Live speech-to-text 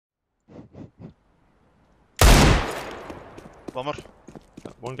One more.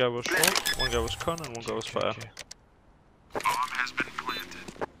 One guy was short, one guy was con, and one guy was fire.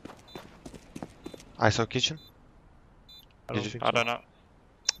 I saw kitchen. I don't know.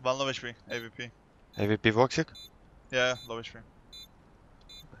 One low HP, AVP. AVP Voxic. Yeah, low HP.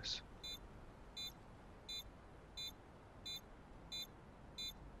 Nice.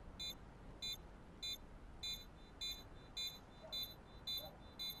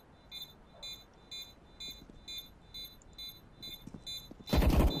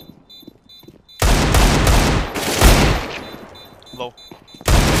 Low.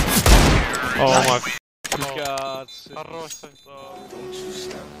 Oh my God.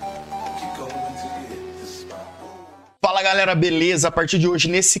 Fala galera, beleza? A partir de hoje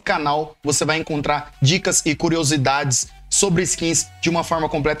nesse canal você vai encontrar dicas e curiosidades sobre skins de uma forma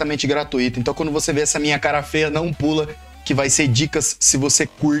completamente gratuita. Então quando você vê essa minha cara feia, não pula, que vai ser dicas se você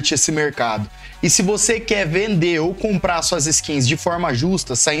curte esse mercado. E se você quer vender ou comprar suas skins de forma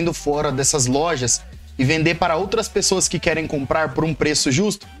justa, saindo fora dessas lojas e vender para outras pessoas que querem comprar por um preço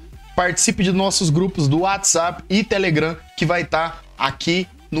justo, participe de nossos grupos do WhatsApp e Telegram, que vai estar aqui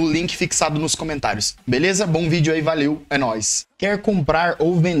no link fixado nos comentários. Beleza? Bom vídeo aí, valeu, é nóis. Quer comprar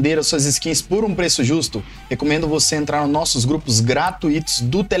ou vender as suas skins por um preço justo? Recomendo você entrar nos nossos grupos gratuitos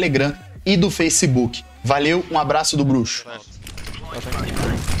do Telegram e do Facebook. Valeu, um abraço do bruxo.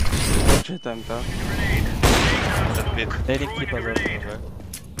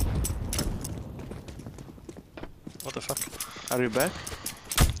 What the fuck? Are you back?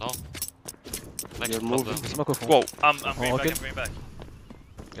 No. You're moving. Whoa, I'm bringing back, I'm bringing back.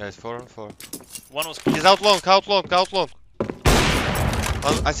 Guys, 4 on 4. One was He's out long, out long, out long.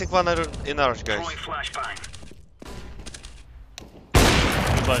 One, I think one in ours, guys.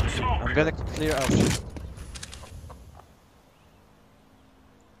 I'm gonna clear out.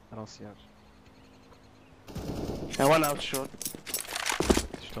 I don't see out. And one out short.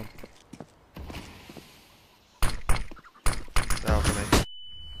 Down for me.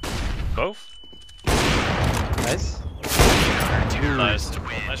 both? Nice. Nice.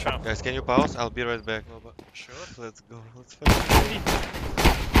 Nice round. Guys, can you pause? I'll be right back. Sure. Let's go. Let's fucking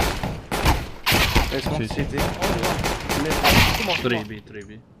There's one CT.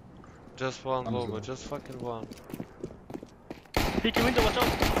 3B. Just one logo, just fucking one. Peeky window, watch out!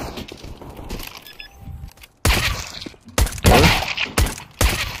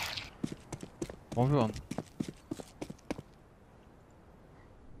 1v1.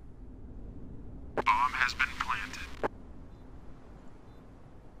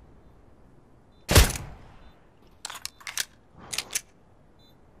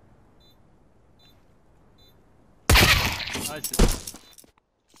 Nice.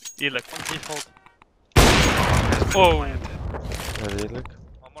 Elec, on default. Oh! Really, look.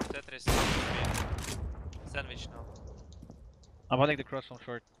 One more Tetris. Sandwich now. I'm holding the cross from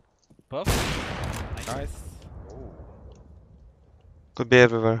short. Buff. Nice. Could be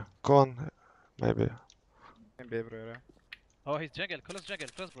everywhere. Go on, maybe. Can be everywhere. Oh, he's jungle. Close jungle.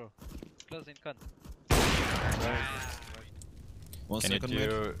 Close, bro. Close in con. Can you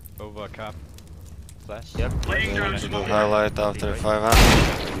do over cap? Flash. Yep. Yeah, to do highlight after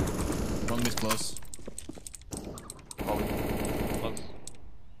 500. One is close.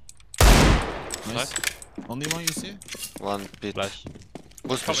 Nice. Only one you see? One pit. Flash.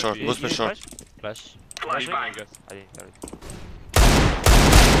 Boost me short, boost me short. Flash. I didn't carry it.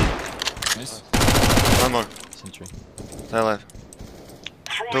 Nice. One more. Sentry. Stay alive.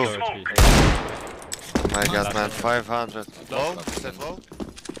 2. Oh my god, man. 500. Low? Is that low?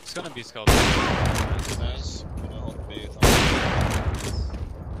 It's gonna be scout. Nice.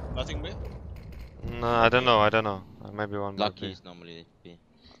 Nothing B? No, I don't know. Maybe one more. Lucky is normally B.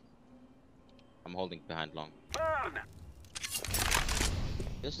 I'm holding behind long.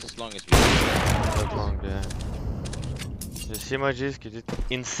 Just as long as we That long, yeah. You see my G's? You did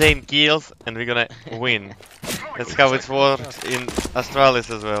insane kills and we're gonna win. That's how it works in Astralis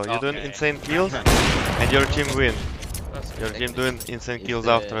as well. You're doing insane kills and your team win. Your team doing insane kills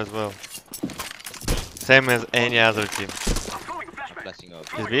after as well. Same as any other team. flashing out.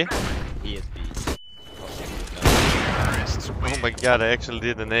 Is B? He is B. Oh my god, I actually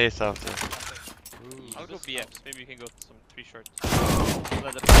did an ace after. I'll go BMs. Maybe you can go some 3 short.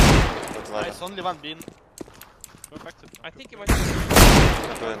 Nice, only one bin. Go back to. I think it might be.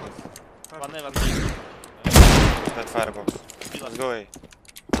 One level. That firebox. Let's go A. I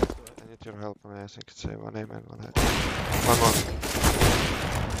need your help, man. I think it's A. One A man, one head. One more.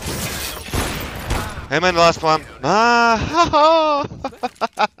 Hey man, the last one. Ah!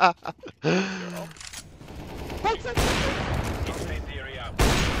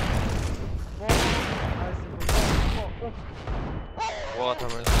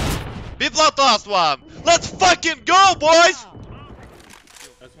 B plant last one! Let's fucking go, boys!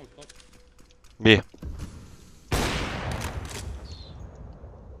 B.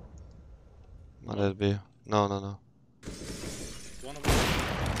 Not at B. No. Nice.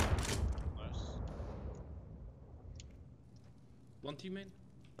 One teammate.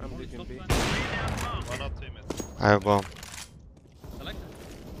 I'm leaving B. One up teammate. I have bomb. Select.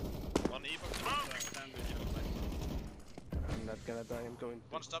 One E box. I'm not gonna die. I'm going.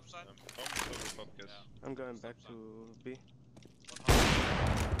 One stop sign. I'm going back to B.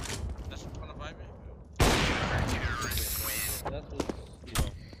 That's one of Ivy.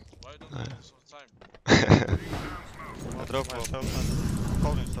 Why don't you do this all the time? I drop myself and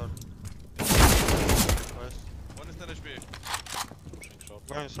holding short. One is 10 HP. Pushing short.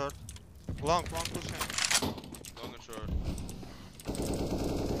 Going short. Long pushing. Long and short.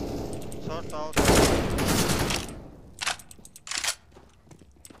 Short out.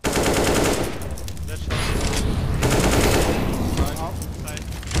 Dead shot. Side.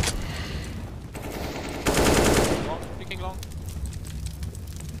 Long, picking long.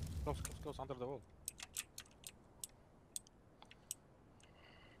 Close, under the wall.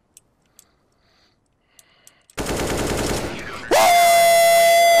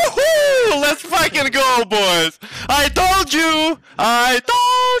 Let's fucking go, boys! I told you!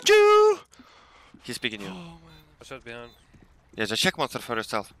 He's picking you. I shot behind. Yeah, just check monster for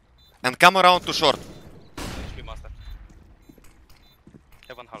yourself. And come around to short. HP master.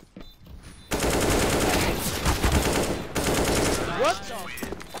 Have one half.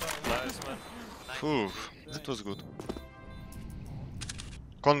 Phew, that was good.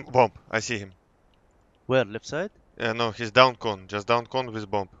 Con bomb, I see him. Where? Left side? Yeah, no, he's down con, just down con with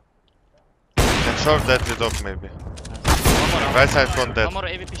bomb. And short dead with op maybe. Right side con dead. One more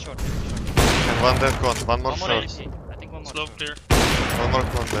AVP short. And one dead con, one more One more short. AVP. I think one more. Slope short. clear. One more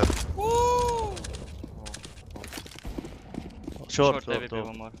con dead. Short AVP,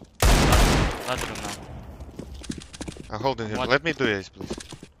 one more. Last room now. I'm holding him. What? Let me do ace, please.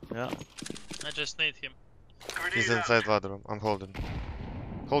 Yeah. I just need him. He's inside ladder room. I'm holding.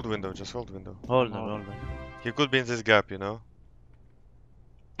 Hold window, just hold window. Hold on. He could be in this gap, you know?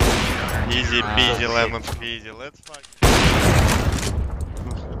 Easy peasy lemon peasy. Let's fuck.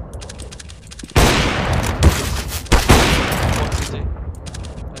 One city.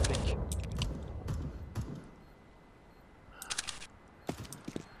 I think.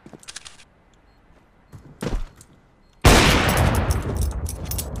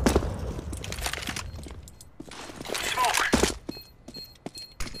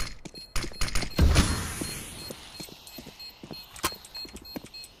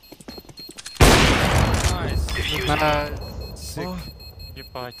 Sick. You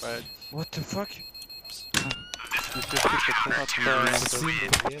bite. What the fuck?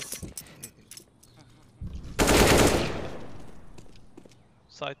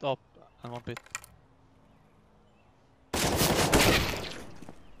 Side up and one bit.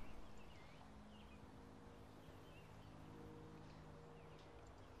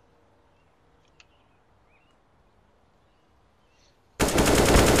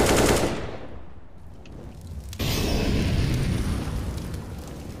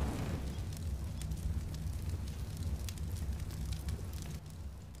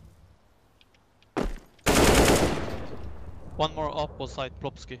 One more opposite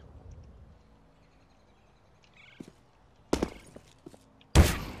Plopsky.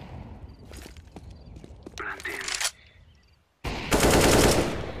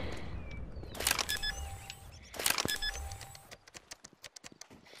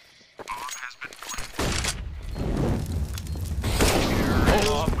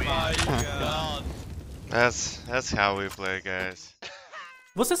 Oh my god. That's how we play, guys.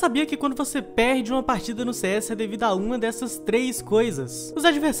 Você sabia que quando você perde uma partida no CS é devido a uma dessas três coisas? Os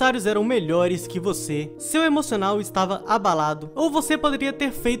adversários eram melhores que você, seu emocional estava abalado, ou você poderia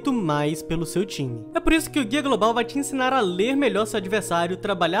ter feito mais pelo seu time. É por isso que o Guia Global vai te ensinar a ler melhor seu adversário,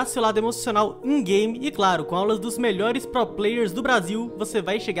 trabalhar seu lado emocional in-game e, claro, com aulas dos melhores pro players do Brasil, você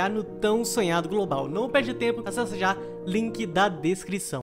vai chegar no tão sonhado global. Não perde tempo, acessa já, link da descrição.